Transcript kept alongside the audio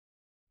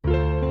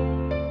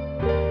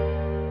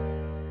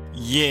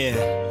Yeah.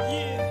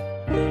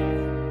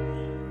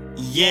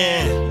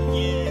 Yeah.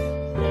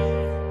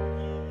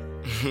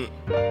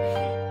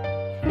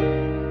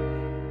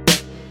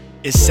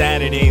 It's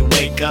Saturday,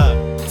 wake up.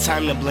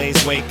 Time to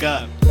blaze, wake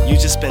up. You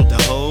just spent the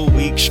whole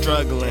week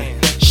struggling.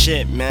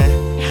 Shit,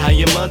 man, how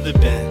your mother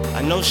been?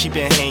 I know she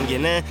been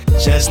hanging in.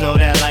 Just know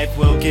that life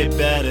will get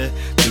better.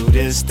 Through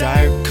this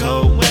dark,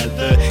 cold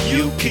weather,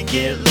 you could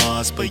get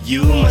lost, but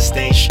you must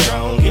stay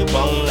strong. It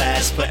won't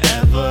last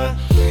forever.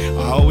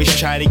 I always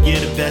try to give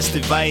the best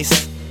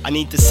advice. I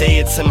need to say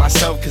it to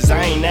myself, cause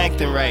I ain't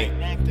acting right.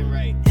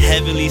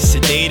 Heavily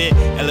sedated,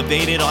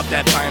 elevated off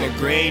that finer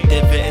grade.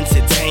 Different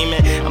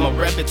entertainment, I'ma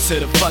rep it to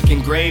the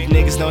fucking grave.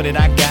 Niggas know that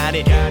I got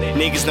it,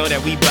 niggas know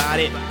that we bought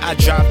it. I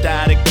dropped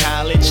out of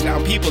college, now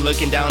people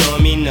looking down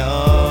on me,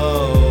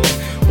 no.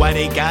 Why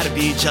they gotta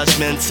be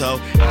judgmental?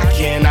 I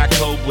cannot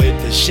cope with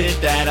the shit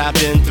that I've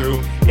been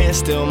through. And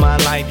still my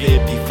life,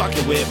 it be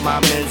fucking with my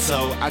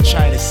mental. I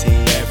try to see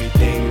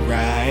everything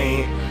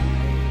right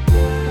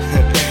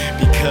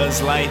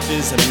because life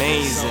is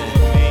amazing.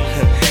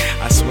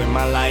 I swear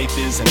my life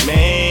is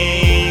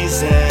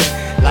amazing.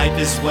 Life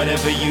is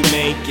whatever you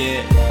make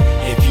it.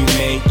 If you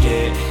make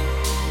it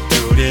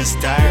through this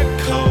dark,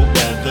 cold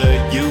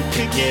weather, you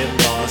could get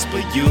lost,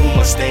 but you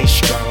must stay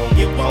strong.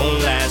 It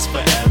won't last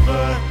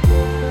forever.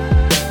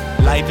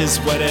 Life is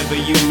whatever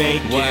you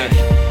make it.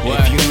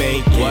 If you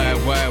make it.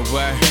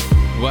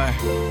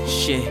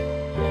 Shit,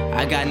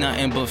 I got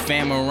nothing but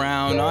fam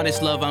around. All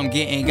this love I'm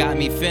getting got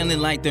me feeling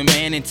like the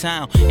man in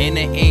town. In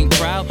the in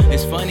crowd,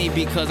 it's funny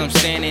because I'm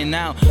standing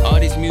out. All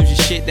this music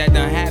shit that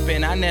done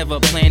happened, I never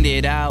planned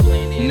it out.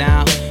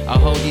 Now, I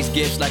hold these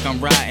gifts like I'm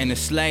riding a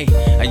sleigh.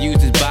 I use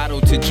this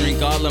bottle to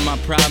drink all of my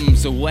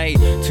problems away.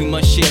 Too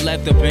much shit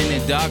left up in the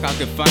dark, I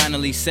could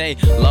finally say.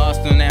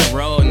 Lost on that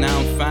road, now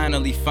I'm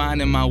finally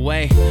finding my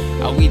way.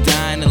 Are we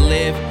dying to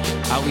live?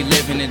 Are we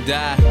living to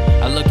die?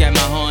 I look at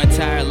my whole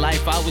entire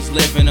life, I was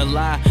living a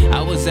lie.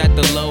 I was at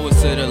the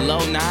lowest of the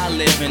low, now I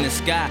live in the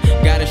sky.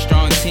 Got a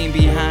strong team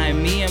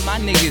behind me and my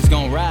niggas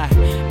gon' ride.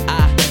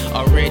 I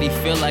already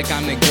feel like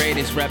I'm the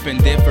greatest,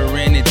 reppin' different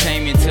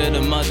entertainment to the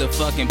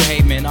motherfucking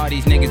pavement. All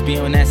these niggas be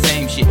on that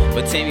same shit,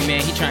 but Timmy,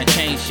 man, he tryna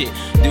change shit.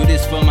 Do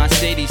this for my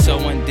city so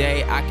one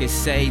day I can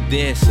say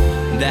this,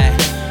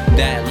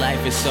 that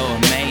life is so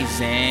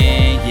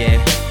amazing.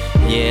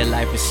 Yeah,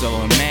 life is so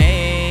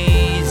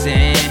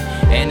amazing.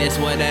 And it's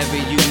whatever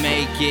you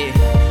make it,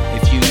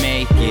 if you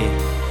make it.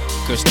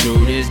 Cause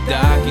through this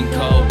dark and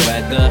cold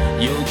weather,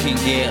 you can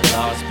get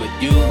lost, but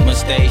you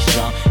must stay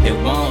strong. It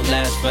won't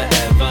last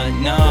forever,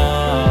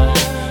 no.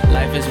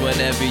 Life is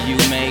whatever you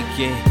make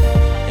it,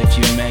 if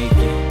you make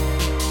it.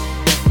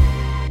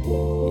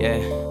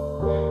 Yeah,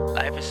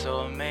 life is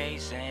so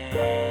amazing,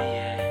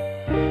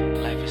 yeah.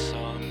 Life is so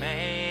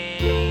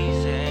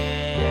amazing.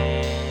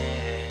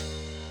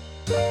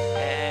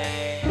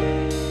 Hey.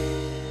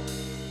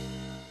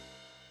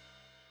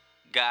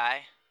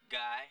 Guy.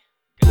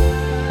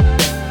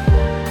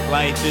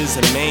 Life is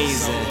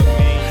amazing.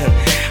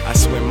 I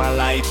swear my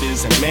life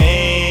is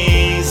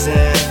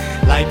amazing.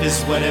 Life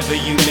is whatever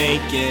you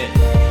make it.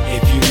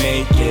 If you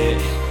make it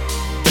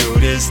through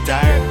this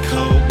dark,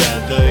 cold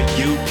weather,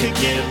 you could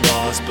get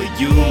lost, but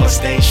you must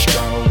stay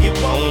strong. It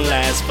won't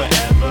last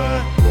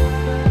forever.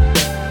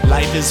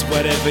 Life is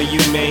whatever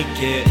you make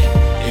it.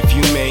 If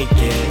you make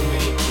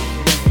it.